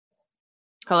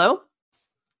Hello?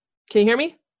 Can you hear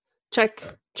me? Check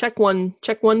one,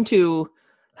 two.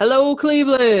 Hello,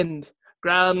 Cleveland.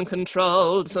 Ground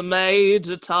control to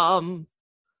Major Tom.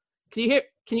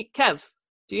 Kev,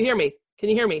 do you hear me? Can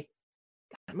you hear me?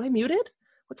 God, am I muted?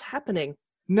 What's happening?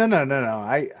 No.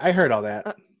 I heard all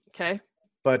that. Okay.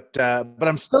 But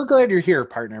I'm still glad you're here,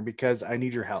 partner, because I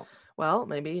need your help. Well,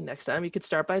 maybe next time you could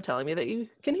start by telling me that you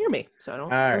can hear me, so I don't All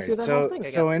go right. through that whole thing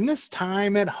again. So in this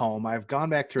time at home, I've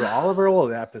gone back through all of our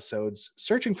old episodes,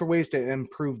 searching for ways to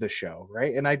improve the show,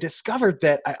 right? And I discovered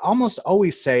that I almost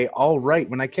always say "all right"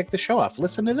 when I kick the show off.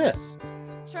 Listen to this.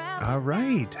 All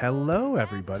right. Hello,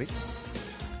 everybody.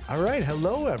 All right.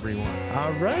 Hello, everyone.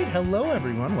 All right. Hello,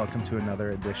 everyone. Welcome to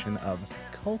another edition of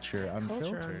Culture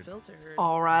Unfiltered.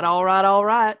 All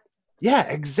right. Yeah,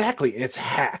 exactly. It's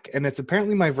hack, and it's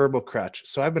apparently my verbal crutch.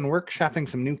 So I've been workshopping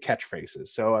some new catchphrases.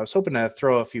 So I was hoping to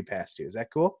throw a few past you. Is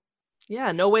that cool?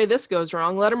 Yeah, no way this goes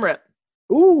wrong. Let him rip.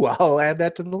 Ooh, I'll add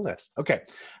that to the list. Okay.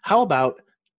 How about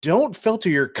don't filter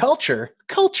your culture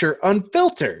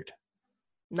unfiltered?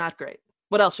 Not great.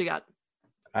 What else you got?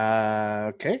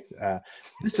 Okay.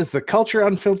 This is the Culture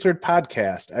Unfiltered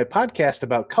podcast, a podcast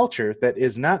about culture that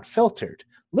is not filtered.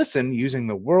 Listen using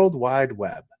the World Wide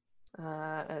Web.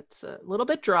 It's a little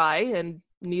bit dry and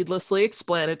needlessly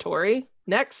explanatory.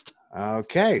 Next.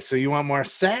 Okay, so you want more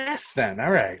sass then? All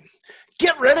right.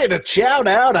 Get ready to chow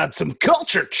out on some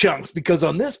culture chunks because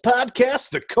on this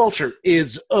podcast, the culture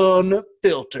is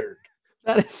unfiltered.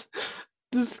 That is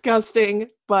disgusting,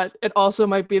 but it also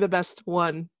might be the best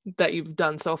one that you've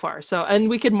done so far. So, and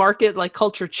we could market like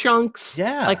culture chunks,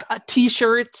 like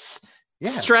t-shirts,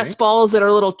 stress balls that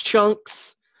are little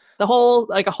chunks, a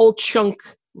whole chunk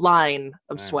line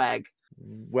of swag.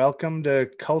 Welcome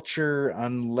to Culture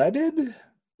Unleaded?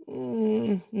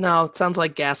 No, it sounds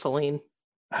like gasoline.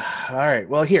 All right.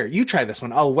 Well, here, you try this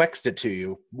one. I'll wext it to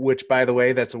you, which, by the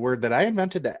way, that's a word that I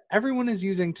invented that everyone is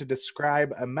using to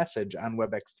describe a message on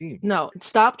WebEx Teams. No,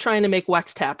 stop trying to make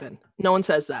wext happen. No one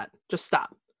says that. Just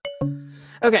stop.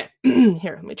 Okay,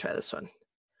 here, let me try this one.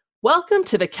 Welcome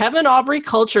to the Kevin Aubrey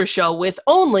Culture Show with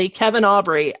only Kevin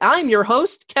Aubrey. I'm your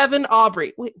host, Kevin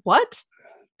Aubrey. Wait, what?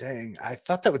 Dang, I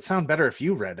thought that would sound better if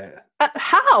you read it.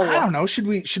 How? I don't know. Should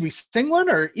we sing one,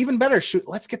 or even better,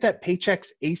 let's get that Paychex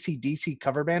AC/DC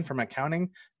cover band from accounting.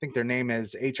 I think their name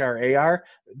is HRAR.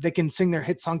 They can sing their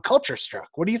hit song Culture Struck.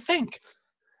 What do you think?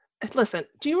 Listen,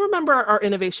 do you remember our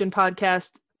innovation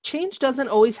podcast? Change doesn't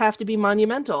always have to be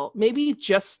monumental. Maybe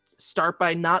just start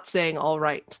by not saying all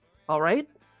right. All right?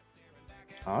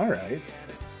 All right.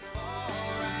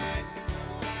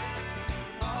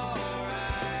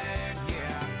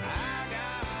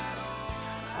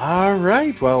 All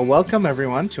right. Well, welcome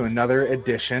everyone to another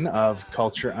edition of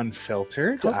Culture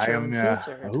Unfiltered.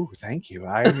 Thank you.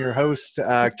 I am your host,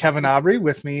 Kevin Aubrey.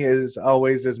 With me, as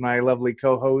always, is my lovely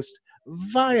co-host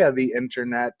via the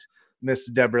internet, Miss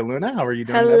Deborah Luna. How are you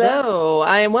doing? Hello.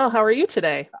 I am well. How are you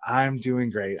today? I'm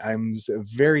doing great. I'm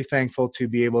very thankful to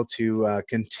be able to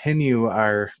continue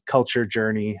our culture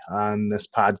journey on this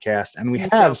podcast. And we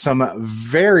have some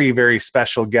very, very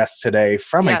special guests today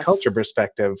from a culture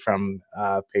perspective from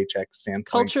Paychex standpoint.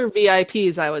 Culture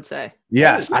VIPs, I would say.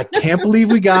 Yes, I can't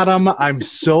believe we got them. I'm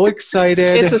so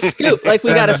excited. It's a scoop, like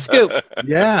we got a scoop.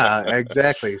 Yeah,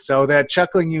 exactly. So that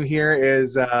chuckling you hear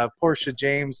is Portia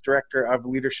James, Director of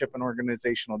Leadership and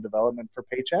Organizational Development for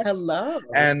Paychex. Hello.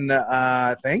 And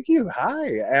thank you.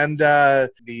 Hi. And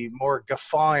the more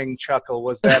guffawing chuckle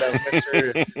was that of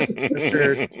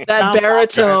Mr. That Tom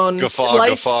baritone.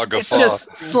 Guffaw. It's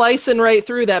just slicing right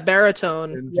through that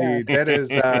baritone. Indeed.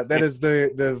 Yeah. That is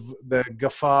the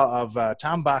guffaw of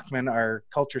Tom Bachman, our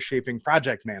culture shaping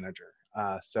project manager.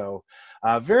 So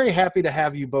very happy to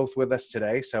have you both with us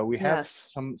today. So we have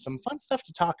some fun stuff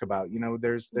to talk about. You know,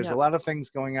 there's a lot of things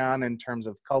going on in terms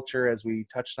of culture, as we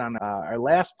touched on our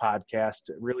last podcast,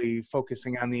 really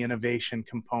focusing on the innovation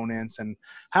components and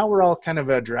how we're all kind of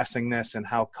addressing this and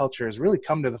how culture has really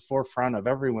come to the forefront of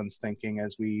everyone's thinking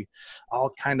as we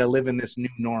all kind of live in this new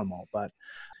normal. But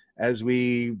as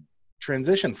we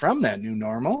transition from that new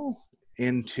normal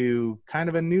into kind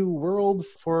of a new world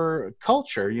for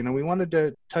culture, you know, we wanted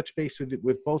to touch base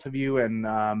with both of you and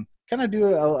kind of do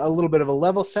a little bit of a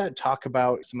level set, talk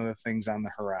about some of the things on the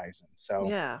horizon.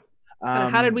 So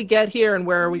how did we get here and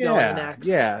where are we going next?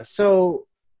 Yeah. So,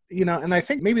 you know, and I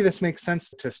think maybe this makes sense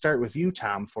to start with you,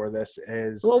 Tom, for this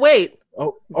is... Well, wait.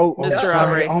 Mr.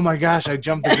 Sorry. Oh my gosh, I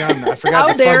jumped the gun. I forgot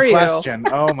How the dare fun you? question.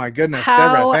 Oh my goodness,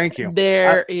 How Deborah, thank you.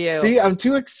 Dare you? See, I'm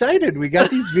too excited. We got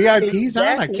these VIPs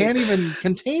on. I can't even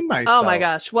contain myself. Oh my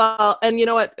gosh. Well, and you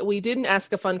know what? We didn't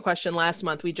ask a fun question last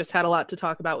month. We just had a lot to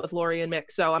talk about with Lori and Mick.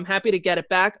 So I'm happy to get it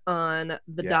back on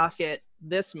the docket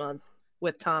this month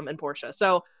with Tom and Portia.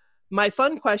 So my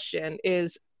fun question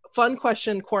is Fun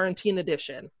Question Quarantine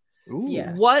Edition. Ooh.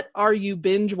 Yes. What are you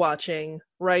binge watching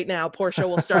right now? Portia,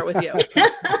 we'll start with you.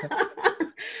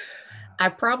 I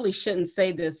probably shouldn't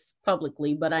say this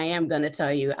publicly, but I am going to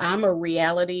tell you, I'm a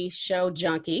reality show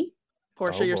junkie.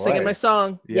 Portia, you're singing my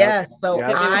song. Yep. Yes. So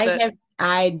yep.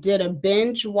 I did a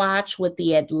binge watch with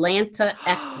the Atlanta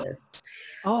Exes.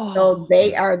 Oh. So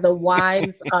they are the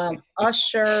wives of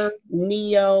Usher,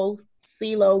 Neo,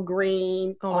 CeeLo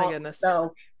Green. Oh my goodness.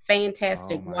 So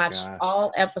fantastic. Watched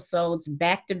all episodes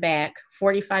back to back,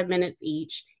 45 minutes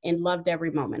each, and loved every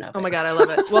moment of it. Oh my God, I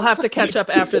love it. We'll have to catch up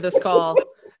after this call.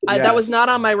 Yes. That was not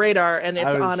on my radar, and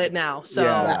it's on it now. So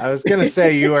yeah, I was gonna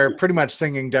say you are pretty much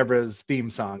singing Deborah's theme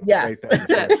song. Yes. Right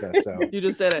there, Portia, so. You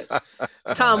just did it.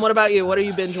 Tom, what about you? What are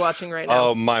you binge watching right now?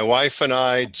 Oh, my wife and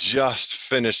I just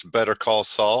finished Better Call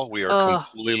Saul. We are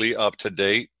completely up to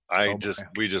date.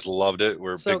 We just loved it.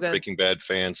 We're big Breaking Bad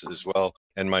fans as well.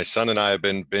 And my son and I have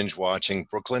been binge watching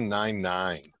Brooklyn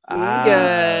Nine-Nine.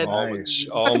 Good. Almost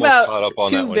caught up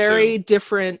on that one too. Two very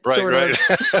different sort of.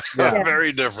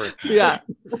 Very different. Yeah.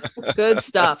 Good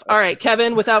stuff. All right,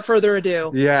 Kevin, without further ado,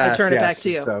 I turn it back to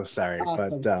you. So sorry.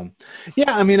 Awesome. But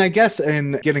yeah, I mean, I guess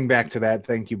in getting back to that,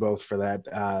 thank you both for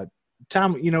that.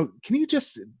 Tom, can you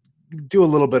just do a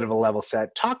little bit of a level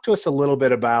set? Talk to us a little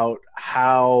bit about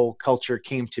how culture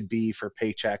came to be for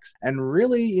Paychex and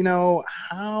really,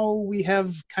 how we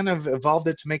have kind of evolved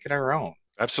it to make it our own.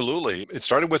 Absolutely. It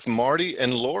started with Marty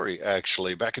and Lori,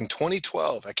 actually, back in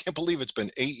 2012. I can't believe it's been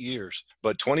 8 years.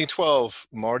 But 2012,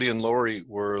 Marty and Lori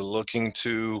were looking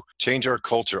to change our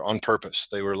culture on purpose.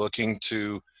 They were looking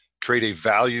to create a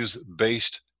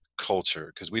values-based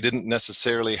culture because we didn't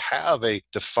necessarily have a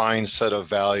defined set of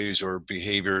values or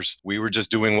behaviors. We were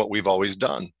just doing what we've always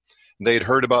done. They'd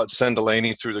heard about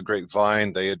Sendelani through the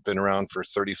grapevine. They had been around for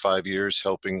 35 years,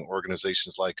 helping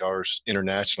organizations like ours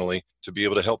internationally to be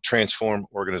able to help transform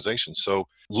organizations. So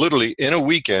literally in a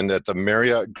weekend at the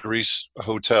Marriott Greece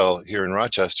Hotel here in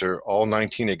Rochester, all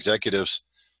 19 executives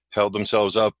held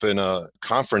themselves up in a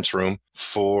conference room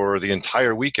for the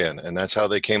entire weekend. And that's how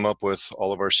they came up with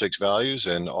all of our 6 values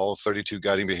and all 32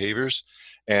 guiding behaviors.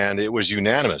 And it was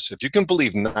unanimous. If you can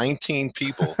believe 19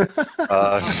 people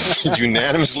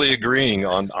unanimously agreeing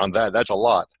on that, that's a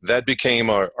lot. That became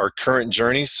our current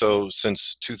journey. So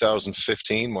since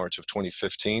 2015, March of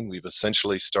 2015, we've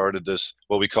essentially started this,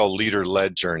 what we call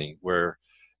leader-led journey, where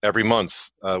every month,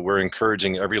 we're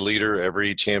encouraging every leader,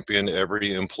 every champion,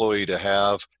 every employee to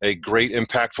have a great,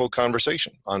 impactful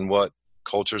conversation on what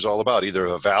culture is all about, either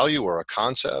a value or a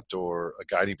concept or a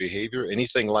guiding behavior,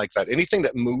 anything like that, anything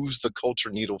that moves the culture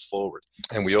needle forward.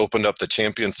 And we opened up the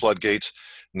champion floodgates.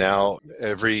 Now,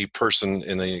 every person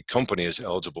in the company is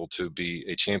eligible to be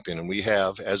a champion. And we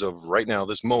have, as of right now,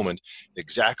 this moment,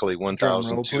 exactly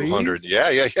 1,200.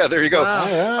 Yeah. There you go.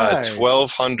 Wow.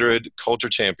 1,200 culture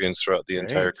champions throughout the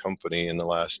entire company in the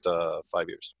last 5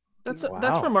 years. That's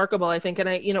remarkable, I think.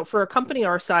 And for a company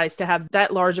our size to have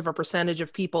that large of a percentage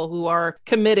of people who are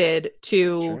committed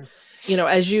to,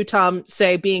 as you, Tom,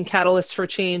 say, being catalysts for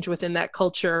change within that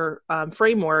culture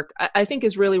framework, I think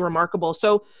is really remarkable.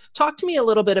 So talk to me a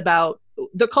little bit about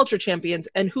the culture champions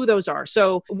and who those are.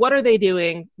 So what are they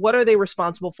doing? What are they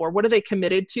responsible for? What are they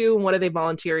committed to? And what are they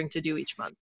volunteering to do each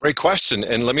month? Great question.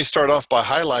 And let me start off by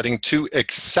highlighting 2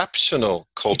 exceptional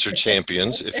culture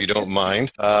champions, if you don't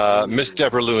mind. Miss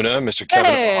Deborah Luna, Mr.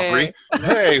 Kevin Aubrey.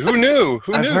 Hey, who knew?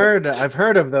 I've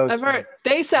heard of those.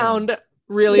 They sound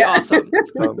really awesome.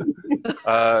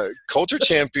 Culture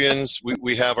champions,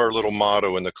 we have our little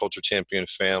motto in the Culture Champion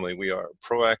family. We are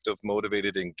proactive,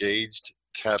 motivated, engaged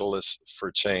catalysts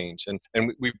for change.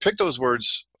 And we pick those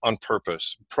words on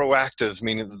purpose. Proactive,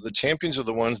 meaning the champions are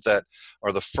the ones that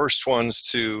are the first ones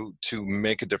to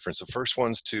make a difference, the first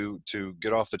ones to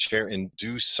get off the chair and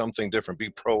do something different, be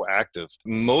proactive.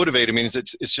 Motivated means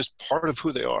it's just part of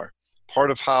who they are, part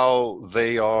of how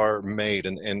they are made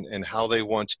and how they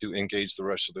want to engage the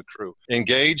rest of the crew.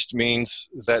 Engaged means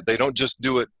that they don't just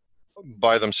do it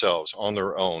by themselves on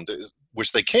their own,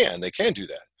 which they can do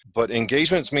that. But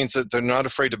engagement means that they're not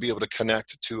afraid to be able to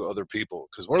connect to other people.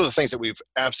 Because one of the things that we've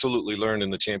absolutely learned in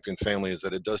the champion family is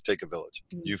that it does take a village.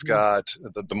 Mm-hmm. You've got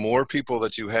the more people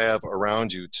that you have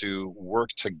around you to work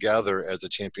together as a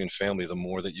champion family, the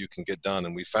more that you can get done.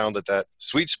 And we found that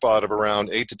sweet spot of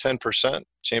around 8 to 10%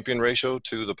 champion ratio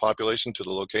to the population, to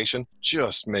the location,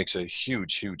 just makes a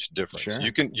huge, huge difference. Sure.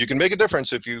 You can make a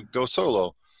difference if you go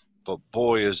solo. but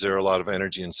boy, is there a lot of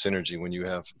energy and synergy when you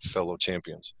have fellow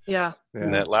champions. Yeah.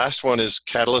 And that last one is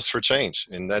catalyst for change.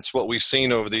 And that's what we've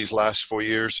seen over these last 4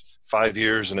 years, 5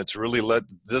 years. And it's really led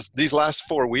these last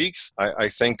 4 weeks, I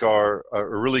think are a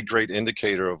really great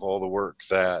indicator of all the work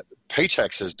that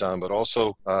Paychex has done, but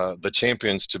also the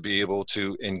champions to be able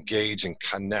to engage and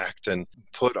connect and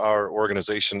put our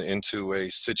organization into a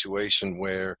situation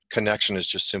where connection is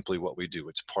just simply what we do.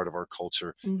 It's part of our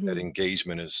culture. That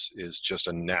engagement is just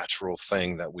a natural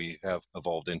thing that we have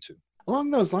evolved into.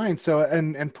 Along those lines, so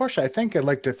and Portia, I think I'd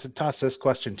like to toss this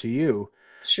question to you.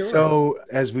 Sure. So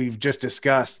as we've just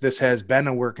discussed, this has been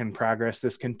a work in progress.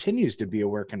 This continues to be a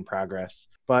work in progress.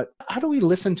 But how do we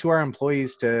listen to our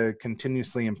employees to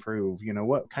continuously improve? You know,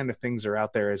 what kind of things are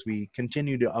out there as we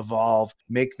continue to evolve,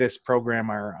 make this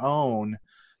program our own?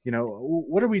 You know,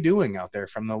 what are we doing out there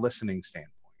from the listening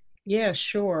standpoint? Yeah,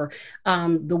 sure.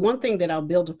 The one thing that I'll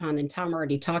build upon, and Tom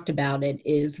already talked about it,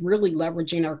 is really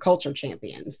leveraging our culture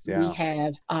champions. Yeah. We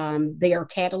have, they are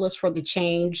catalysts for the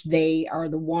change. They are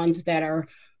the ones that are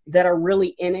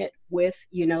really in it with,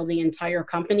 you know, the entire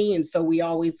company. And so we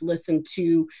always listen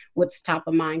to what's top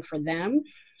of mind for them.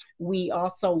 We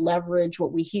also leverage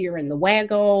what we hear in the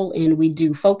WAGL, and we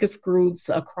do focus groups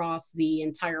across the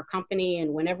entire company.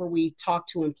 And whenever we talk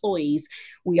to employees,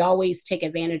 we always take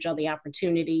advantage of the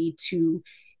opportunity to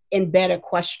embed a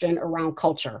question around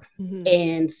culture.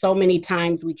 And so many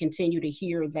times we continue to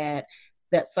hear that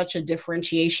that's such a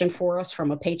differentiation for us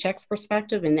from a Paychex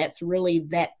perspective. And that's really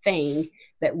that thing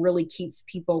that really keeps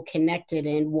people connected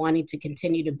and wanting to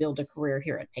continue to build a career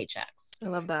here at Paychex. I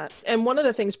love that. And one of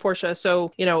the things, Portia,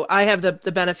 so, you know, I have the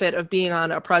benefit of being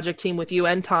on a project team with you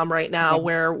and Tom right now,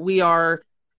 where we are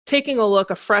taking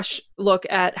a fresh look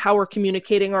at how we're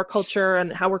communicating our culture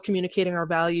and how we're communicating our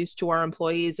values to our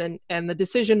employees. And the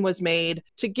decision was made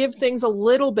to give things a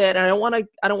little bit, and I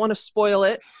don't want to spoil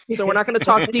it. So we're not going to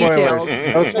talk details.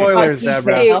 No spoilers,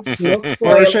 Deborah.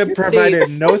 Portia provided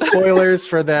no spoilers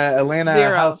for the Atlanta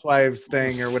Housewives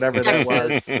thing or whatever that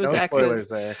was. It was no spoilers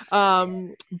there.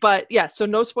 But yeah, so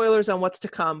no spoilers on what's to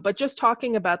come, but just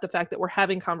talking about the fact that we're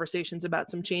having conversations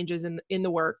about some changes in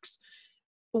the works.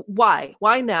 Why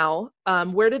now?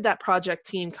 Where did that project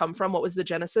team come from? What was the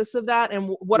genesis of that?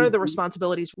 And what are the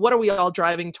responsibilities? What are we all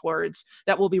driving towards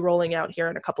that we'll be rolling out here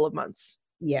in a couple of months?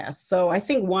 Yeah, so I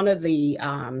think one of the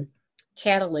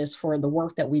catalysts for the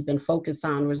work that we've been focused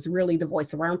on was really the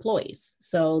voice of our employees.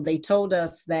 So they told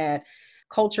us that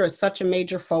culture is such a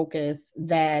major focus,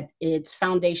 that it's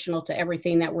foundational to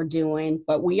everything that we're doing.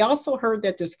 But we also heard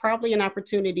that there's probably an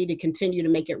opportunity to continue to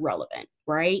make it relevant,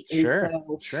 right? Sure.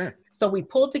 So we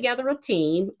pulled together a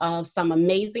team of some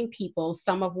amazing people,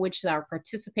 some of which are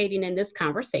participating in this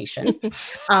conversation,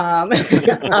 of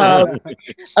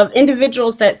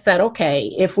individuals that said,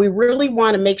 okay, if we really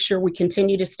want to make sure we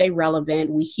continue to stay relevant,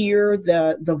 we hear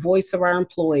the voice of our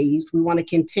employees, we want to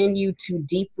continue to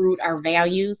deep root our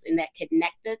values and that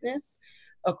connectedness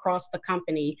across the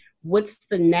company, what's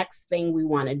the next thing we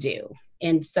want to do?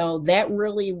 And so that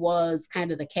really was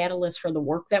kind of the catalyst for the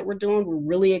work that we're doing. We're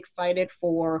really excited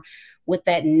for what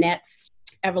that next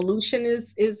evolution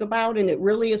is about. And it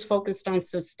really is focused on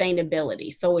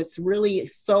sustainability. So it's really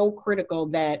so critical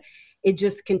that it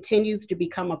just continues to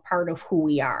become a part of who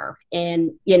we are.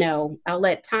 And, you know, I'll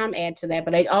let Tom add to that,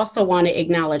 but I also want to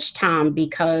acknowledge Tom,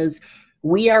 because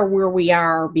we are where we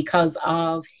are because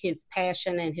of his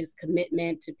passion and his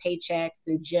commitment to Paychex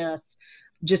and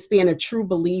just being a true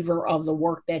believer of the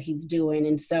work that he's doing.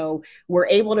 And so we're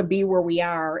able to be where we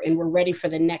are, and we're ready for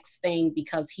the next thing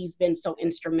because he's been so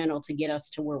instrumental to get us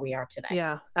to where we are today.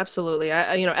 Yeah, absolutely.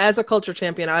 I you know, as a culture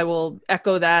champion, I will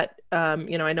echo that.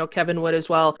 You know, I know Kevin would as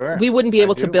well. Sure, we wouldn't be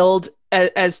able to build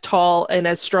as tall and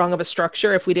as strong of a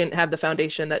structure if we didn't have the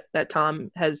foundation that Tom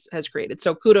has created.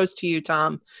 So kudos to you,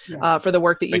 Tom, for the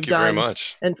work that you've done very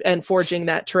much. and forging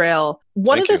that trail.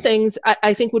 One of the things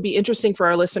I think would be interesting for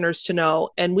our listeners to know,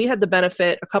 and we had the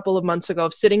benefit a couple of months ago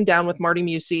of sitting down with Marty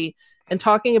Musi and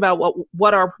talking about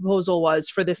what our proposal was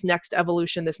for this next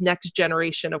evolution, this next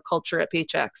generation of culture at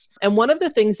Paychex. And one of the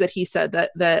things that he said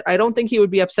that I don't think he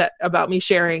would be upset about me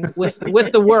sharing with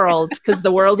the world, because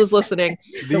the world is listening.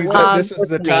 This is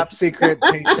the top secret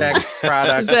Paychex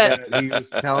product that he was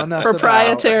telling us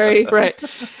proprietary, about.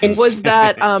 Right. Was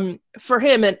that for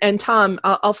him and Tom,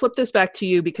 I'll flip this back to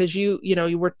you, because you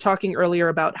were talking earlier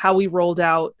about how we rolled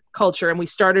out culture, and we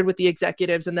started with the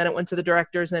executives and then it went to the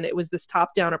directors, and it was this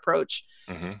top-down approach.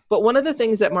 But one of the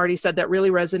things that Marty said that really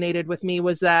resonated with me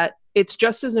was that it's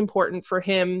just as important for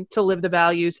him to live the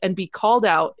values and be called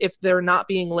out if they're not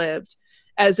being lived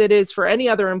as it is for any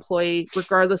other employee,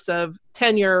 regardless of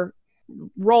tenure,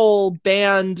 role,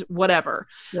 band, whatever.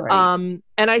 Right.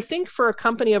 And I think for a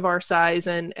company of our size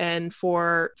and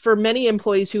for many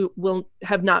employees who will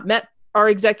have not met our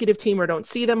executive team or don't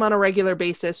see them on a regular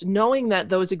basis, knowing that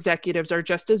those executives are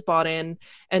just as bought in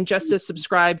and just as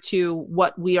subscribed to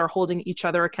what we are holding each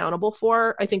other accountable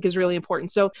for, I think is really important.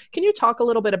 So can you talk a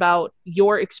little bit about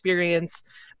your experience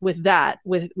with that,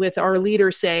 with our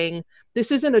leaders saying, this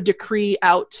isn't a decree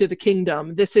out to the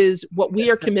kingdom. This is what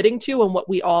we are committing to and what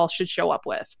we all should show up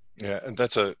with. Yeah, and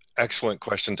that's an excellent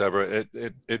question, Deborah.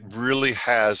 It really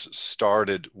has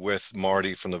started with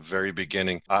Marty from the very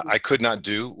beginning. I could not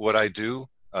do what I do.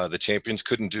 The champions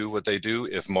couldn't do what they do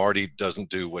if Marty doesn't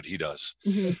do what he does.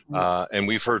 And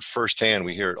we've heard firsthand,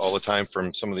 we hear it all the time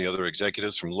from some of the other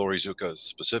executives, from Lori Zuka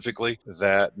specifically,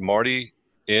 that Marty,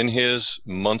 in his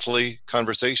monthly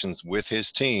conversations with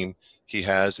his team, he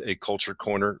has a culture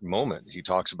corner moment. He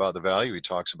talks about the value, he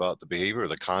talks about the behavior,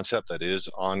 the concept that is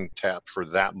on tap for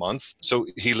that month. So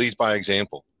he leads by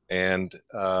example. And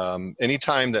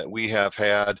anytime that we have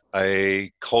had a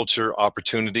culture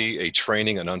opportunity, a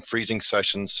training, an unfreezing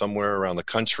session somewhere around the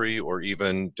country or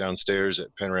even downstairs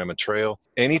at Panorama Trail,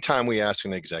 anytime we ask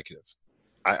an executive,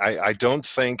 I don't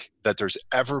think that there's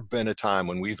ever been a time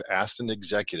when we've asked an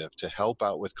executive to help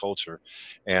out with culture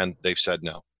and they've said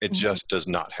no. It just does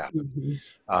not happen.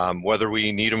 Whether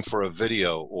we need them for a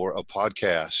video or a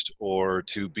podcast or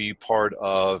to be part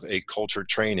of a culture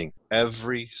training,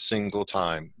 every single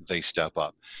time they step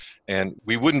up. And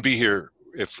we wouldn't be here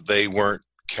if they weren't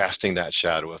casting that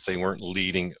shadow, if they weren't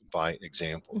leading by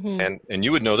example. And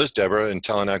you would know this, Deborah, in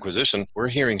talent acquisition, we're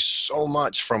hearing so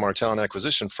much from our talent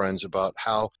acquisition friends about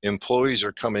how employees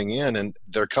are coming in, and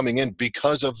they're coming in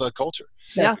because of the culture,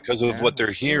 because of what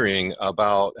they're hearing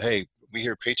about, hey, we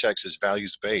hear Paychex is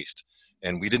values-based.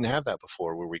 And we didn't have that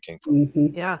before where we came from.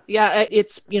 Yeah.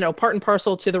 It's, part and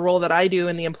parcel to the role that I do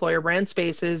in the employer brand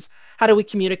space is how do we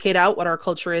communicate out what our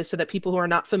culture is so that people who are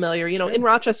not familiar, in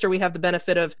Rochester, we have the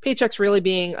benefit of Paychex really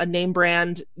being a name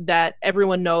brand that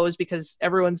everyone knows because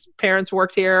everyone's parents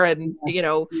worked here and,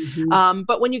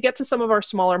 but when you get to some of our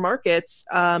smaller markets,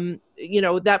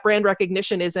 that brand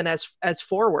recognition isn't as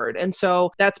forward. And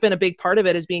so that's been a big part of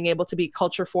it, is being able to be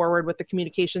culture forward with the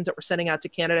communications that we're sending out to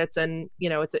candidates. And,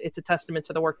 it's a testament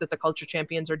to the work that the culture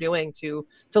champions are doing to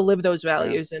live those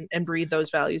values and breathe those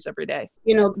values every day.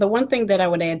 The one thing that I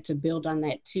would add to build on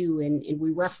that too, and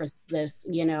we referenced this,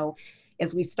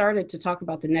 as we started to talk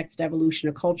about the next evolution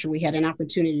of culture, we had an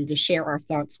opportunity to share our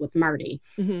thoughts with Marty.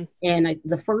 And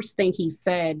the first thing he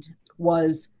said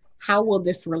was, how will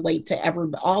this relate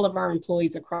to all of our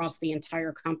employees across the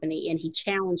entire company? And he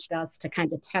challenged us to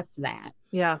kind of test that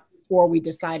before we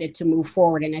decided to move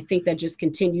forward. And I think that just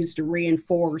continues to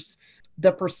reinforce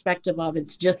the perspective of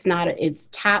it's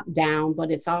top down, but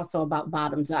it's also about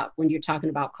bottoms up when you're talking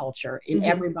about culture. And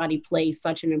everybody plays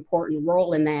such an important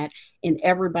role in that. And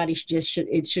everybody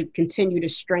should continue to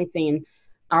strengthen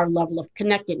our level of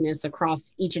connectedness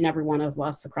across each and every one of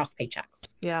us across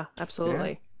Paychex. Yeah, absolutely.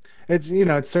 Yeah. It's,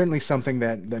 it's certainly something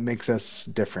that makes us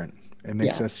different. It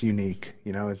makes us unique,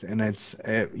 and it's,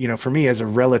 for me as a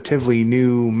relatively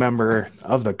new member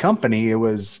of the company, it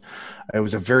was a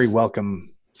very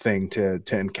welcome thing to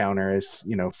encounter, as,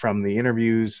 from the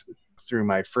interviews through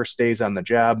my first days on the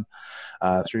job,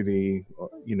 through the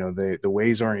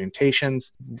ways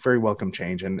orientations, very welcome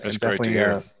change, and definitely,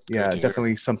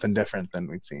 definitely something different than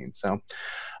we'd seen. So,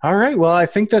 all right, well, I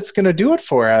think that's going to do it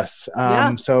for us.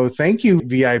 So thank you,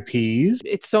 VIPs.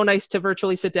 It's so nice to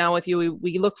virtually sit down with you.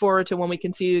 We look forward to when we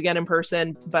can see you again in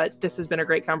person, but this has been a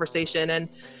great conversation. And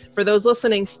for those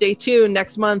listening, stay tuned.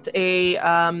 Next month, a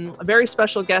very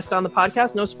special guest on the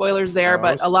podcast. No spoilers there,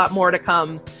 but a lot more to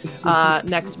come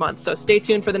next month. So stay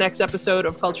tuned for the next episode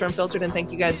of Culture Unfiltered, and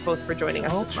thank you guys both for joining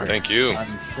us this month. Thank you.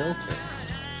 Unfiltered.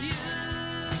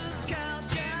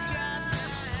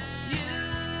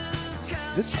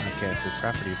 This podcast is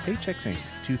property of Paychex Inc.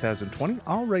 2020,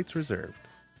 all rights reserved.